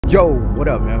Yo, what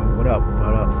up, man? What up?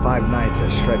 What up? 5 nights at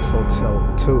Shrek's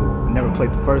Hotel 2. I never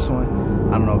played the first one.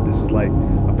 I don't know if this is like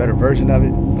a better version of it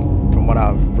from what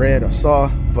I've read or saw,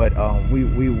 but we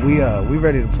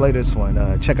ready to play this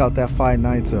one. Check out that 5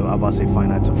 nights of, I'm about to say 5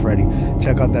 nights of Freddy.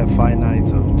 Check out that 5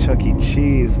 nights of Chuck E.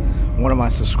 Cheese. One of my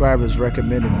subscribers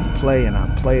recommended me play, and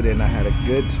I played it, and I had a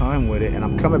good time with it, and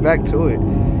I'm coming back to it.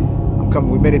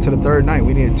 We made it to the 3rd night.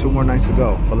 We needed 2 more nights to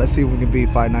go, but let's see if we can beat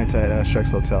 5 nights at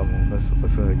Shrek's Hotel, man. Let's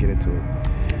get into it.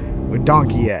 Where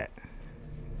Donkey at?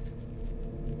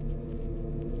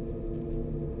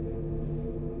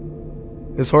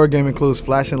 This horror game includes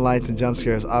flashing lights and jump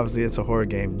scares. Obviously, it's a horror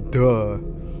game. Duh.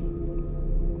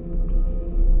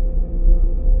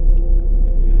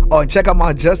 Oh, and check out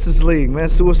my Justice League, man.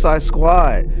 Suicide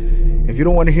Squad. If you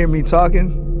don't want to hear me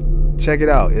talking, check it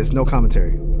out. It's no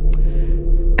commentary.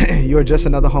 You're just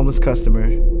another homeless customer,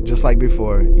 just like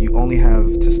before. You only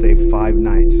have to stay 5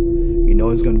 nights. You know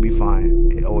it's going to be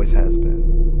fine. It always has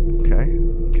been.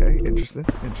 Okay. Interesting.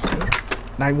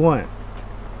 Night 1.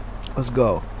 Let's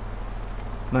go.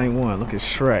 Night 1. Look at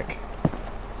Shrek.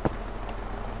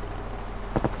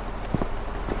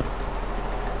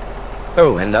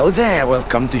 Oh, hello there.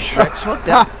 Welcome to Shrek's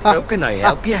Hotel. How can I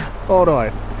help you? Hold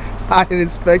on. I didn't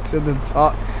expect him to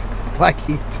talk like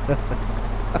he does.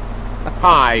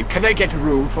 Hi, can I get a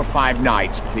room for 5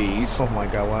 nights, please? Oh my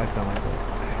god, why I sound like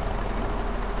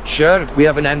that? Sure, we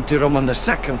have an empty room on the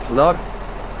 2nd floor.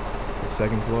 The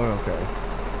 2nd floor? Okay.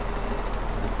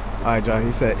 Alright, John,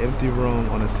 he said empty room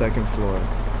on the 2nd floor.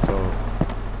 So,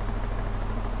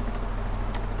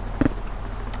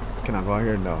 can I go out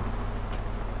here? No.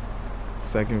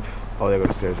 Oh, there go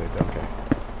the stairs right there.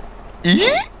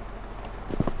 Okay.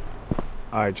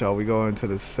 Alright, y'all, we go into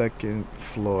the 2nd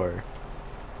floor.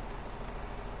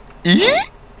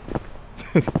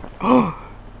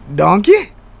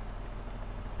 Donkey?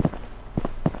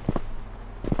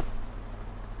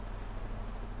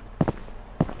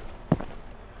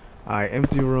 Alright,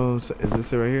 empty rooms. Is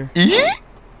this it right here?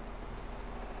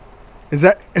 Is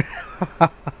that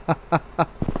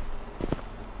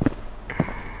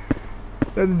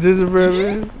that's the gingerbread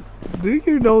man? Do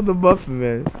you know the muffin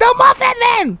man? The muffin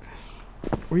man!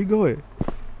 Where you going?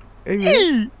 Hey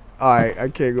man. Alright, I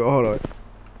can't go. Hold on.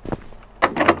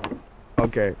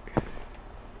 Okay.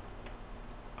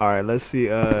 Alright, let's see.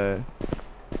 Okay.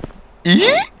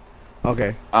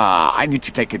 I need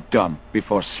to take a dump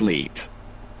before sleep.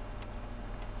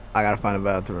 I gotta find a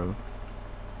bathroom.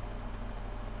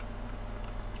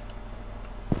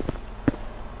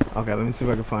 Okay, let me see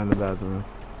if I can find the bathroom.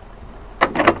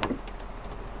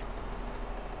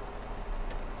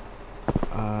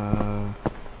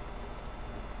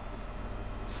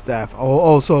 Staff.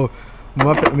 Oh, so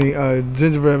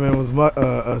gingerbread man was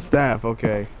staff.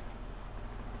 Okay.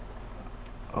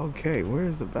 Okay,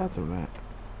 where's the bathroom at?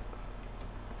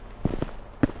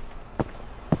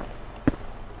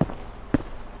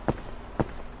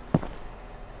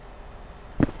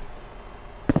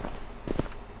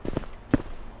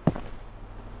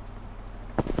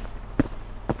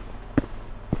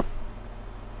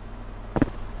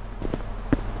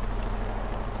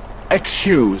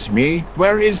 Excuse me,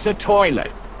 where is the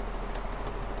toilet?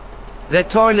 The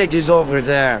toilet is over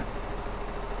there.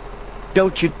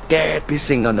 Don't you dare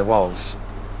pissing on the walls.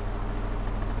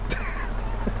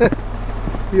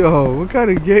 Yo, what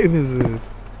kind of game is this?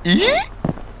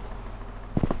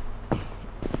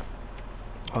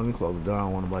 Oh, let me close the door. I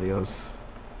don't want nobody else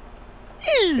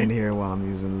in here while I'm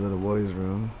using the little boy's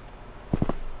room.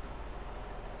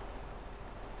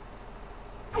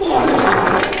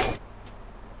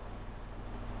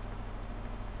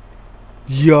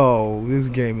 Yo, this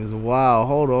game is wild.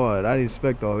 Hold on. I didn't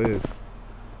expect all this.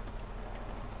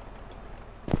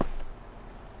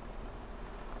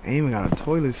 I ain't even got a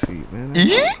toilet seat, man.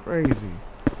 That's crazy.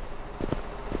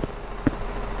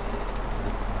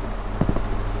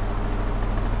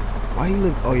 Why he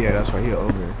look? Oh yeah, that's right. He an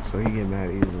ogre, so he get mad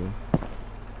easily.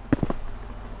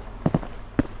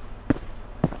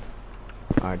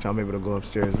 All right, y'all, I'm able to go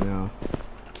upstairs now.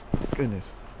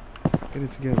 Goodness, get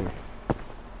it together.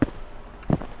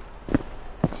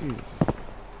 Jesus.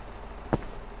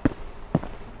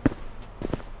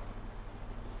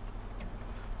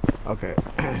 Okay.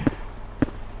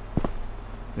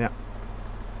 Now.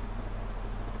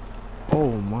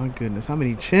 Oh my goodness. How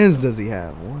many chins does he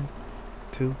have? 1,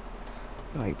 2,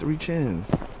 like 3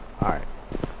 chins. Alright.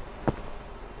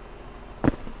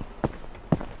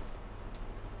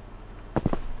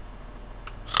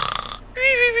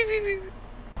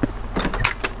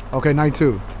 Okay, night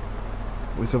 2.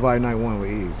 We survived night 1 with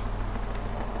ease.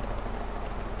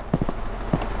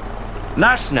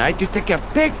 Last night you took a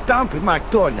big dump in my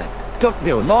toilet. Took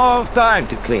me a long time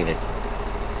to clean it.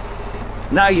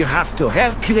 Now you have to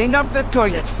help clean up the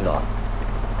toilet floor.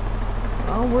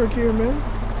 I don't work here, man.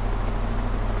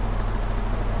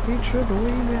 He tripping. Where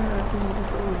you been at?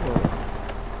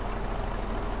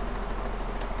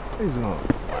 He's on.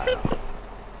 Wow.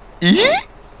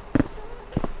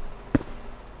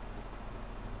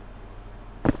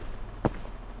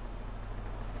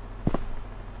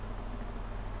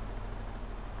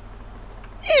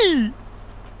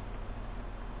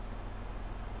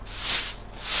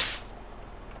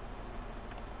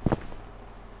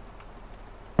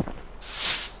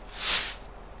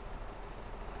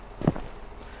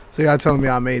 So y'all telling me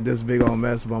I made this big old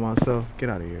mess by myself? Get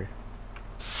out of here.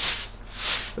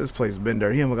 This place been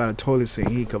dirty. He even got a toilet seat.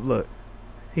 He could look.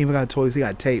 He even got a toilet seat. He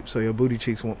got tape so your booty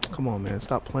cheeks won't. Come on, man.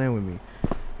 Stop playing with me.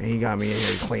 And he got me in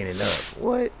here cleaning up.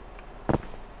 What?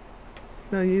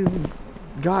 No,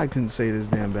 God couldn't say this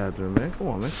damn bathroom, man. Come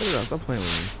on, man. Cut it out. Stop playing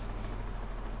with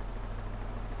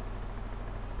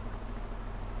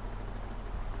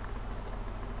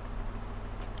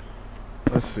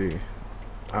me. Let's see.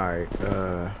 Alright,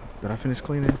 did I finish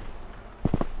cleaning?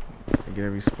 I get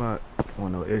every spot. I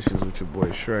want no issues with your boy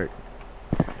Shrek.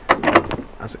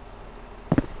 I said,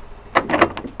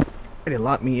 they didn't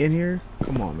lock me in here?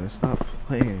 Come on, man, stop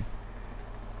playing.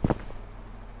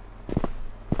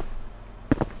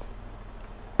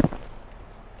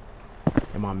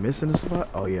 Am I missing a spot?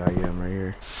 Oh yeah, I am right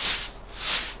here.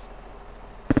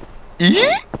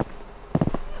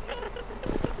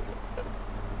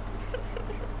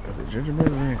 Is it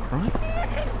gingerbread man crying?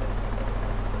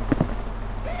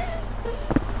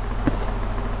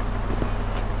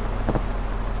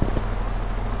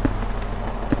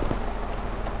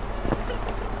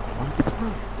 Why is he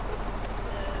crying?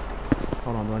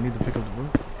 Hold on, do I need to pick up the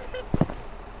book?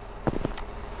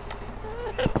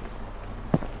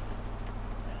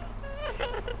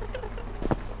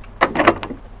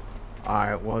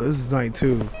 Alright, well this is night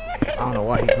 2. I don't know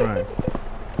why he crying.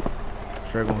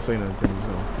 Shrek won't say nothing to me, so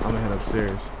I'm gonna head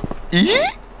upstairs.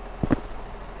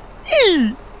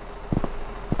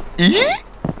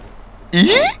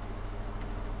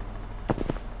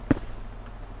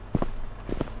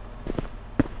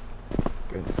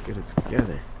 Goodness, get it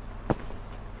together.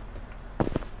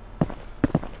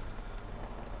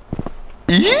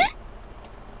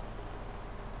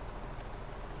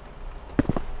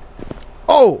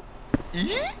 Oh!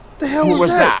 What the hell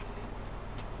was that?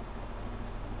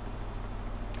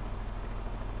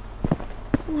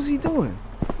 What was he doing?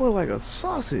 What, like a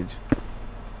sausage?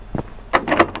 I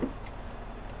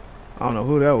don't know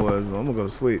who that was, but I'm gonna go to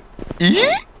sleep.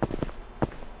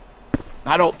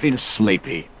 I don't feel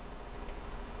sleepy.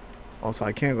 Also,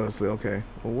 I can't go to sleep. Okay.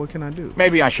 Well, what can I do?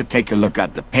 Maybe I should take a look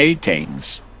at the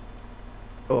paintings.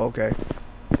 Oh, okay.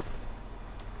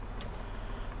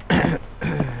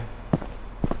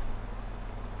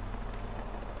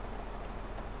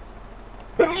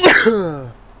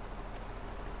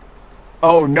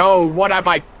 Oh no, what have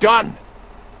I done?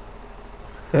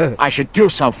 I should do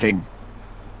something.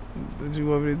 What you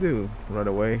want me to do? Run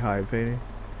away? Hide painting?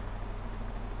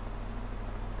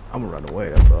 I'm gonna run away,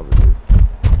 that's all I'm gonna do.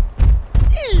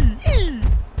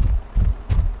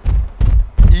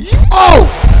 Oh!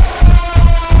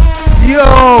 Yo!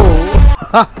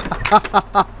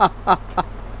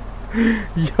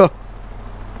 Yo!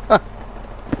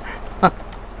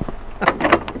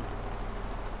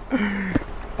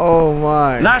 Oh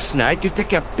my. Last night you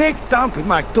took a big dump in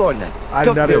my toilet. I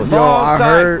Took me a long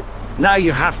time. heard. Now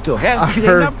you have to help I clean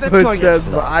heard up the toilet footsteps,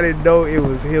 floor. but I didn't know it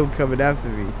was him coming after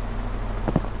me.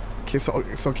 Okay,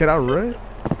 so can I run?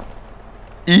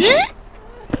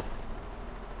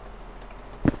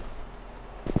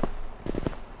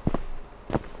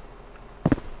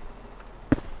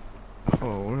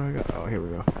 Oh, where do I go? Oh, here we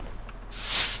go.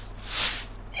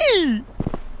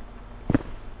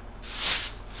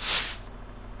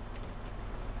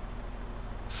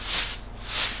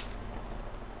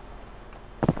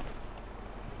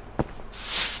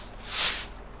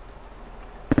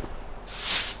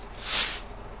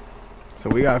 So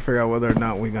we gotta figure out whether or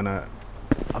not we're gonna.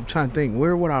 I'm trying to think.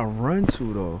 Where would I run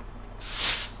to though?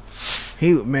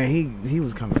 He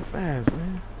was coming fast,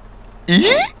 man.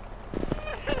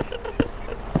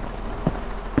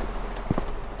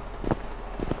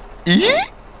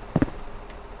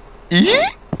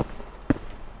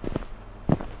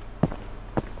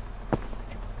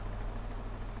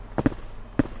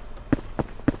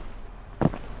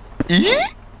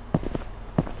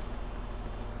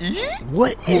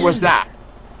 What? Who was that?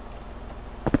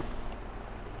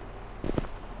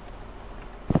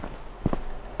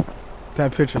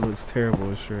 That picture looks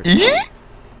terrible as shit.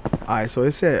 Alright, so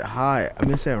it said hi. I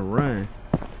mean, it said run.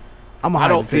 I'm gonna hide I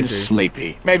don't the feel picture.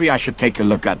 sleepy. Maybe I should take a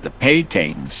look at the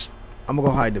paintings. I'm gonna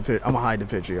go hide the picture. I'm gonna hide the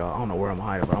picture, y'all. I don't know where I'm gonna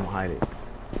hide it, but I'm gonna hide it.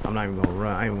 I'm not even gonna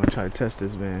run. I ain't even gonna try to test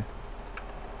this man.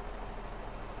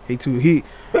 Yeah,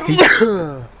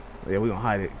 we gonna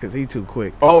hide it because he too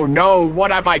quick. Oh no,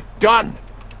 what have I done?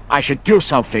 I should do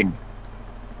something.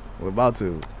 We're about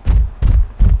to.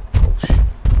 Oh shit.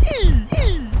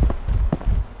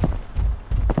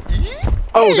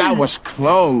 Oh, that was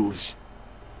close.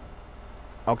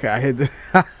 Okay, I hit the.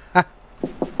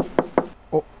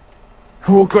 Oh,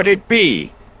 Who could it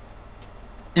be?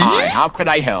 Hi, how could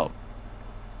I help?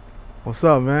 what's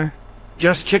up, man?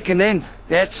 Just checking in.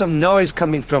 There's some noise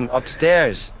coming from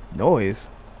upstairs. Noise?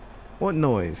 What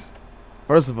noise?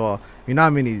 First of all, you know how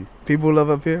many people live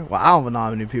up here? Well, I don't know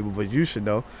how many people, but you should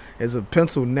know. There's a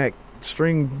pencil neck,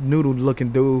 string noodle looking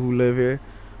dude who live here.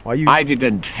 Why you? I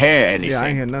didn't hear anything. Yeah, I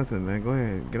ain't hear nothing, man. Go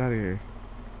ahead, get out of here.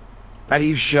 Are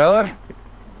you sure?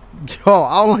 Yo,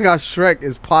 I don't like how Shrek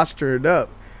is postured up.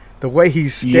 The way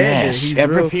he's standing, Yes, he's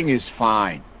everything is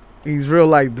fine. He's real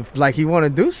like he want to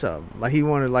do something. Like he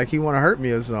want to hurt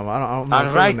me or something. I'm not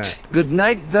All feeling right. that. Good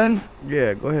night, then.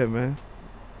 Yeah, go ahead, man.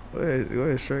 Go ahead,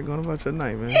 Shrek. Go on about your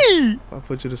night, man. I'll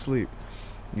put you to sleep.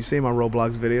 You see my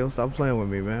Roblox video? Stop playing with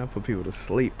me, man. I put people to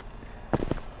sleep.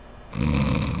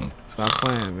 Stop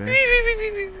playing, man.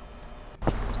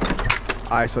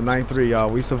 Alright, so night 3, y'all.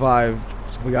 We survived.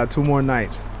 We got 2 more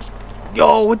nights.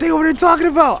 Yo, what they over there talking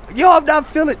about? Yo, I'm not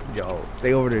feeling. Yo,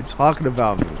 they over there talking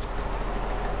about me.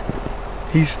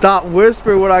 He stopped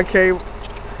whispering when I came.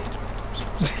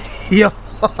 Yo.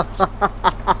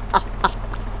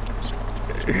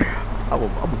 I'm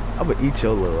gonna eat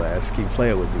your little ass. Keep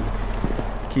playing with me.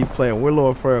 Keep playing. Where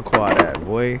Lord Farquaad at,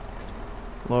 boy?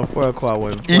 Lord Farquaad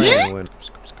wasn't playing when.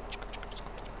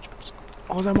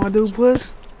 Oh, is that my dude,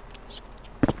 puss?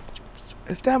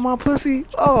 Is that my pussy?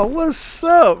 Oh, what's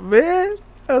up, man?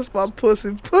 That's my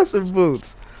pussy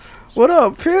boots. What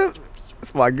up, pimp?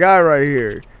 That's my guy right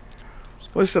here.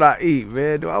 What should I eat,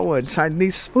 man? Do I want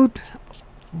Chinese food?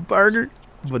 Burger?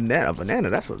 Banana.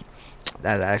 That's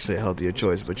actually a healthier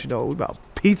choice. But you know, we about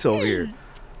pizza over here.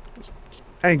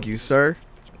 Thank you, sir.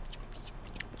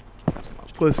 That's my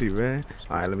pussy, man.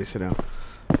 All right, let me sit down.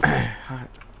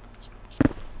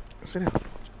 Sit down.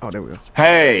 Oh, there we go.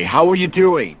 Hey, how are you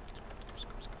doing?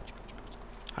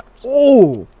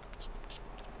 Oh.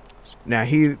 Now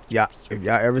if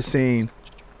y'all ever seen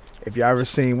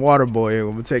Waterboy,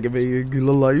 I'm gonna take it. You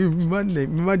look like you,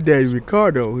 my daddy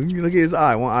Ricardo. You look at his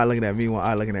eye. One eye looking at me, one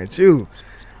eye looking at you.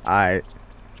 Alright.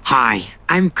 Hi,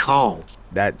 I'm Cole.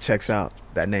 That checks out.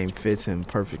 That name fits him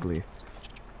perfectly.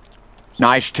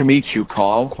 Nice to meet you,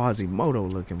 Cole. Quasimodo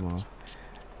looking mom.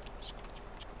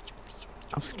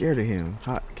 I'm scared of him.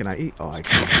 Can I eat? Oh, I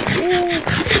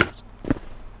can.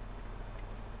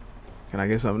 Can I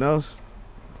get something else?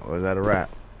 Or is that a wrap?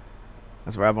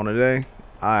 That's a wrap on the day.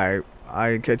 Alright,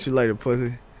 I catch you later,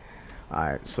 pussy.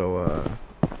 Alright, so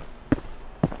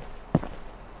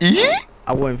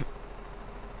I wasn't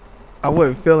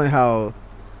feeling how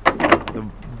the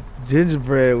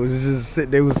gingerbread was just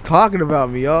sitting. They was talking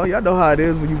about me, y'all. Y'all know how it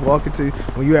is when you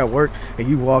at work and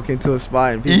you walk into a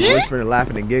spot and people whispering and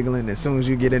laughing and giggling. As soon as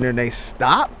you get in there and they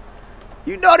stop,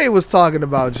 you know they was talking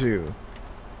about you.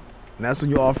 And that's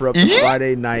when you offer up the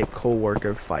Friday night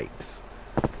co-worker fights.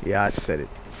 Yeah, I said it.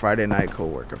 Friday night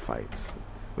co-worker fights.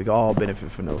 We can all benefit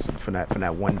from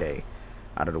that one day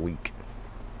out of the week.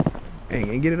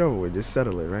 And get it over with. Just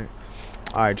settle it, right?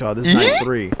 All right, y'all. This is night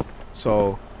 3.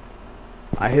 So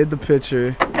I hid the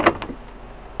picture.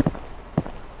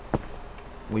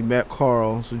 We met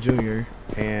Carl Jr.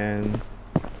 And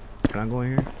can I go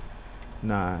in here?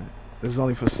 Nah. This is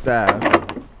only for staff.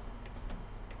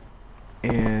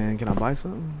 And can I buy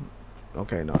something?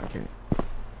 Okay, no, I can't.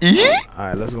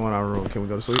 Alright, let's go in our room. Can we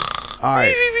go to sleep?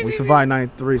 Alright, we survived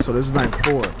night 3, so this is night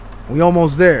 4. We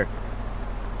almost there.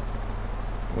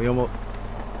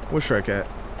 Where's Shrek at?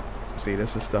 See,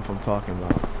 this is stuff I'm talking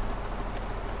about.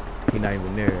 He not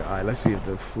even there. Alright, let's see if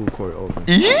the food court open.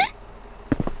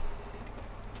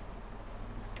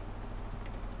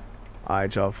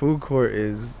 Alright, y'all. Food court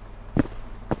is...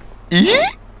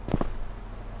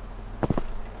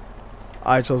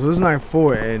 Alright, y'all. So this is night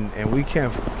 4, and we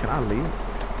can't... Can I leave?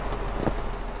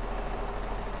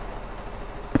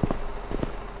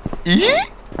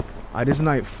 Alright, this is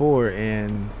night 4,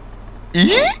 and...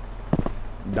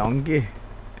 Donkey.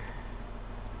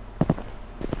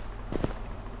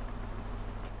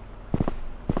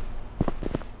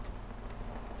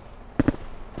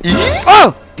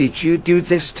 Oh! Did you do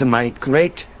this to my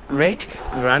great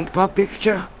grandpa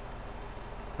picture?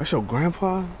 That's your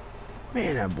grandpa?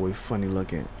 Man, that boy funny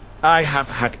looking. I have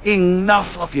had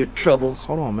enough of your troubles.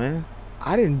 Hold on, man.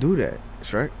 I didn't do that,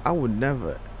 Shrek. I would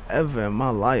never, ever in my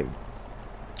life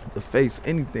face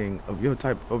anything of your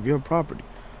type of your property.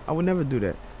 I would never do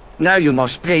that. Now you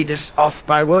must pay this off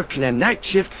by working a night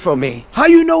shift for me. How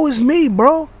you know it's me,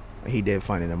 bro? He did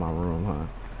find it in my room, huh?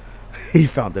 He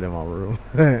found it in my room.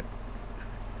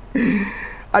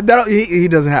 He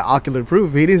doesn't have ocular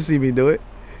proof. He didn't see me do it.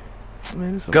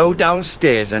 Man, go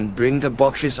downstairs and bring the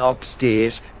boxes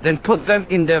upstairs, then put them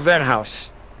in the warehouse.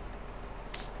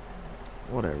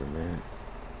 Whatever, man.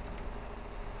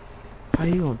 How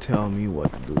you gonna tell me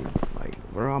what to do? Like,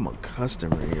 bro, I'm a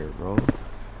customer here, bro.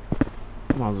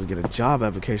 I might as well get a job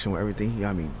application with everything he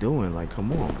got me doing. Like,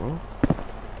 come on, bro.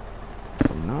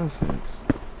 Some nonsense.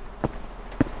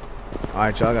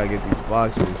 Alright, y'all gotta get these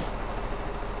boxes.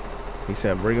 He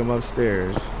said bring them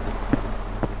upstairs.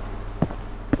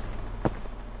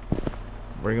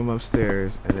 Bring them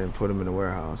upstairs and then put them in the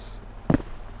warehouse.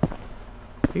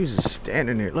 He was just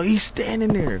standing there. Look, he's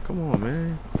standing there. Come on,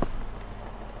 man.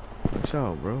 Watch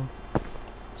out, bro.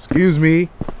 Excuse me.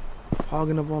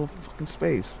 Hogging up all the fucking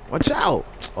space. Watch out.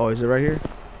 Oh, is it right here?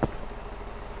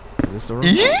 Is this the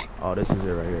room? Oh, this is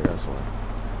it right here. That's why.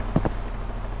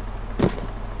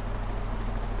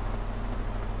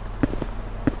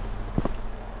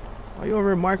 Why you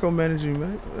over here micromanaging,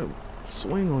 man?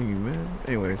 Swing on you, man.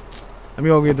 Anyways, let me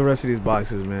go get the rest of these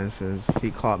boxes, man. Since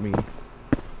he caught me,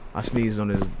 I sneezed on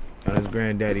his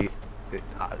granddaddy.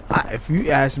 If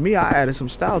you ask me, I added some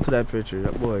style to that picture.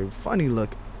 That boy, funny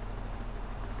look.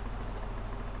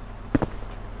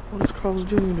 What is Carl's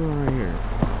Jr. doing right here?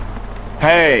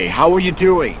 Hey, how are you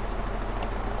doing?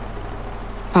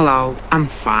 Hello, I'm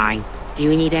fine. Do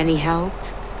you need any help?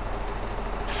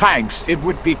 Thanks, it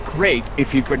would be great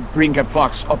if you could bring a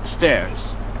box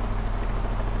upstairs.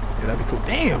 Yeah, that'd be cool.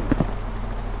 Damn!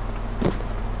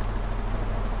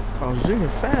 Carl's Jr.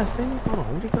 fast, ain't he? Hold on,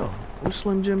 where'd he go? Where'd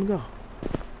Slim Jim go?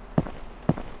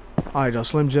 Alright, y'all,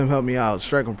 Slim Jim help me out.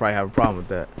 Shrek gonna probably have a problem with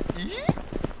that.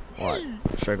 What?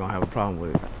 Shrek gonna have a problem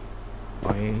with it.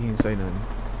 Oh, he didn't say nothing.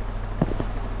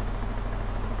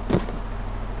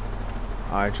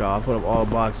 Alright, y'all, I'll put up all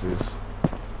the boxes.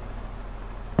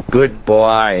 Good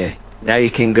boy. Now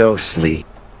you can go sleep.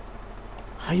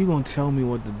 How you gonna tell me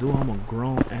what to do? I'm a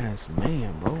grown-ass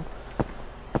man, bro.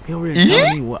 He already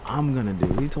telling me what I'm gonna do.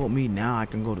 He told me now I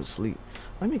can go to sleep.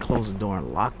 Let me close the door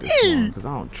and lock this one, because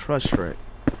I don't trust Shrek.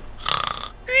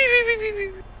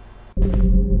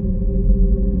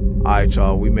 Alright,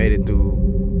 y'all, we made it through.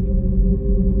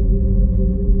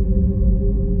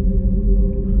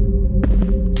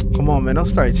 Come on, man, don't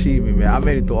start cheating me, man. I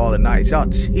made it through all the nights. Y'all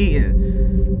cheating.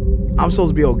 I'm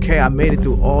supposed to be okay. I made it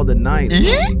through all the nights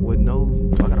with no...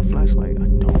 Do I got a flashlight? I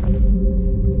don't.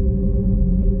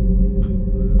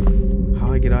 How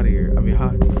do I get out of here? I mean,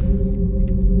 how...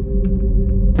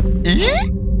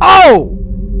 Oh!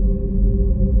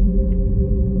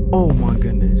 Oh my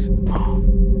goodness.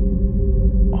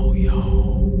 Oh,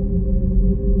 yo.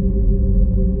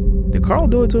 Did Carl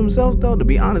do it to himself, though? To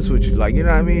be honest with you, like, you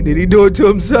know what I mean? Did he do it to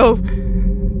himself? I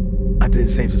think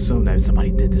it's safe to assume that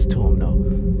somebody did this to him, though.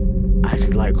 I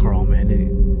actually like Carl, man.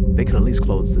 They could at least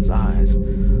close his eyes.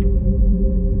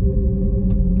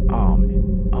 Oh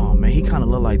man, he kind of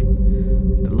looked like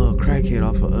the little crackhead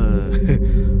off of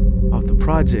off the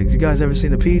project. You guys ever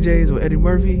seen the PJs with Eddie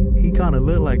Murphy? He kind of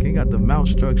looked like he got the mouth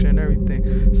structure and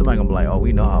everything. Somebody gonna be like, oh,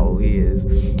 we know how old he is.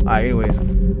 All right, anyways.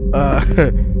 Ah!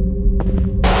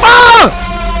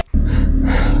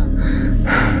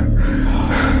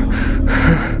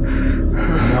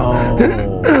 No.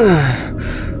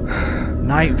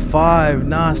 Night 5,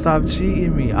 nah, stop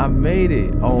cheating me. I made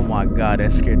it. Oh my god,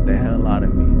 that scared the hell out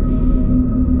of me.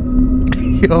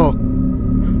 Yo,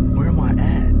 where am I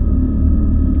at?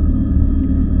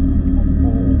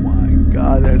 Oh my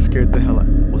god, that scared the hell out.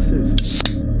 What's this?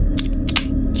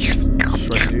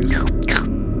 Shrek juice?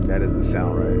 That doesn't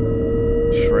sound right.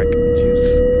 Shrek juice.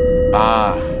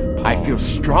 I feel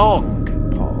strong.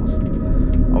 Pause.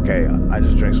 Okay, I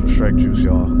just drank some Shrek juice,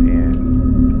 y'all, and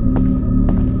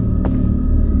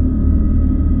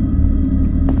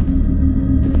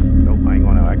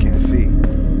I can't see.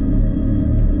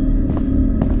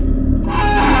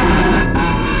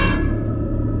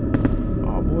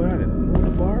 Oh boy, I didn't move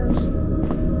the bars.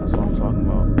 That's what I'm talking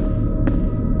about.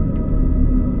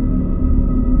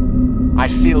 I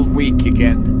feel weak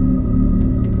again.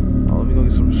 Oh, let me go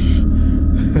get some.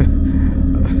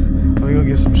 Let me go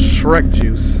get some Shrek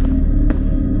juice.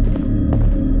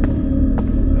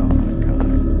 Oh my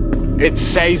god! It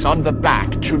says on the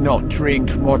back to not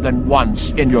drink more than once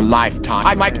in your lifetime.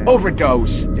 I might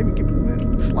overdose. Give me,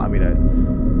 man. slimy that.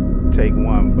 Take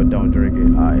one, but don't drink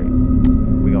it. All right,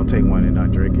 we gonna take one and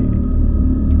not drink it.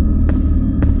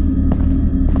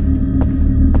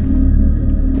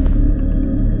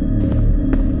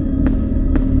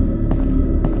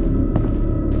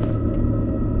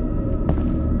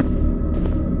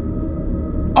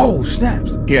 Oh,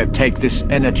 snaps. Here, take this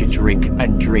energy drink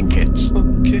and drink it.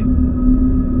 Okay.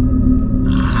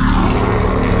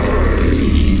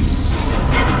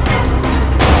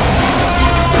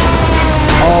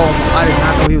 Oh, I did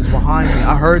not know he was behind me.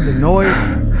 I heard the noise,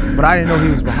 but I didn't know he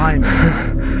was behind me.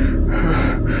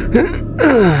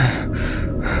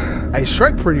 Hey,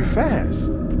 Shrek pretty fast.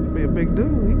 Be a big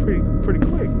dude. He pretty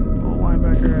quick. Little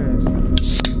linebacker ass.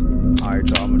 All right,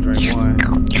 y'all. I'm gonna drink one.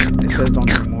 It says don't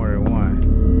drink more than one.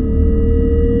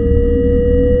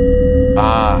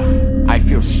 Ah, I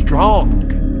feel strong.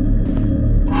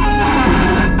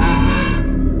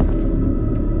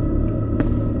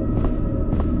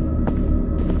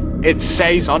 It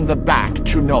says on the back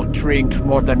to not drink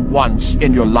more than once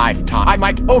in your lifetime. I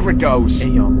might overdose.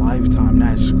 In your lifetime,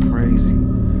 that's crazy.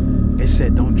 It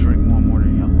said don't drink one more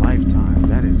than your lifetime.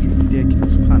 That is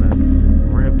ridiculous. What kind of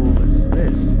Red Bull is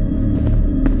this?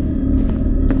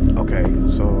 Okay,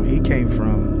 so he came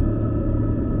from...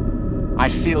 I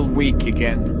feel weak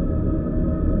again.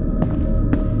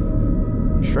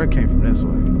 Shrek came from this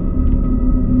way.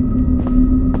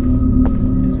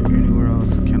 Is there anywhere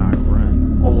else? Can I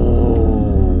run?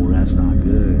 Oh, that's not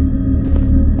good.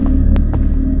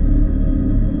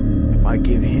 If I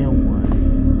give him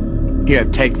one... Here,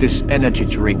 take this energy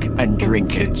drink and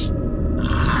drink it.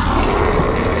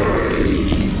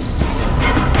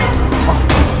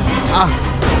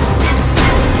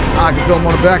 I can feel him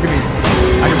on the back of me.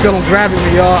 I can feel him grabbing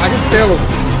me, y'all. I can feel him.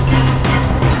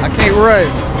 I can't run.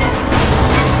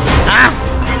 Ah!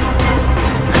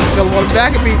 I can feel him on the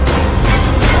back of me.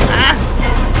 Ah!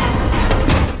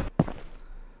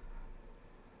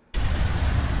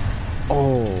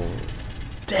 Oh.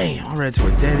 Damn, I'm ready to a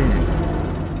dead end.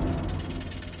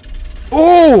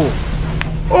 Oh!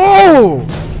 Oh!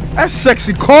 That's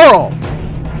sexy Carl.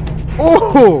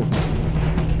 Oh!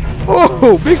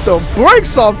 Oh, beat the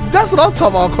brakes off. That's what I'm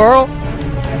talking about, Carl.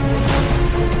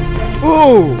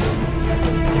 Ooh.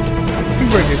 He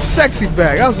bringing sexy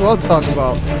back. That's what I'm talking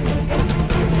about.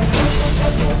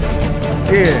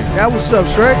 Yeah, that what's up,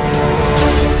 Shrek.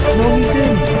 No, he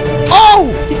didn't.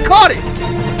 Oh, he caught it.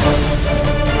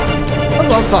 That's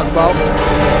what I'm talking about.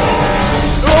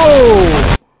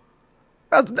 Oh.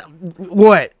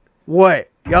 What?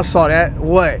 Y'all saw that?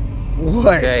 What?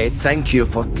 Okay, thank you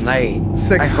for playing.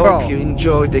 I Carl. hope you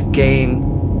enjoyed the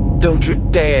game. Don't you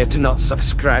dare to not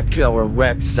subscribe to our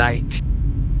website.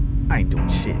 I ain't doing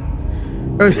shit.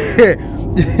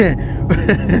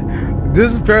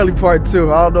 This is apparently part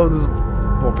 2. I don't know if this is,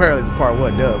 well, apparently it's part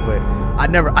 1, duh, but I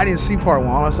didn't see part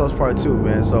 1. All I saw was part 2,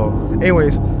 man. So,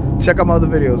 anyways, check out my other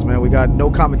videos, man. We got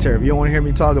no commentary. If you don't want to hear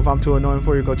me talk, if I'm too annoying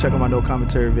for you, go check out my no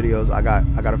commentary videos. I got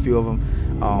a few of them.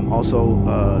 Also,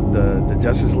 the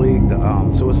Justice League,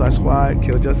 the Suicide Squad,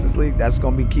 Kill Justice League, that's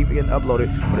gonna be keeping getting uploaded,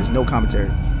 but there's no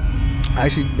commentary. I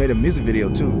actually made a music video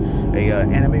too, a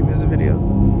anime music video.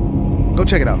 Go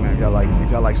check it out, man. If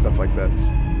y'all like stuff like that.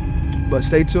 But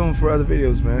stay tuned for other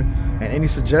videos, man. And any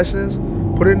suggestions,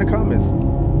 put it in the comments.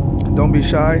 Don't be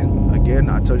shy. Again,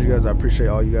 I told you guys I appreciate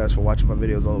all you guys for watching my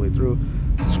videos all the way through,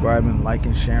 subscribing,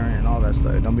 liking, sharing, and all that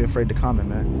stuff. Don't be afraid to comment,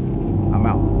 man. I'm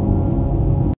out.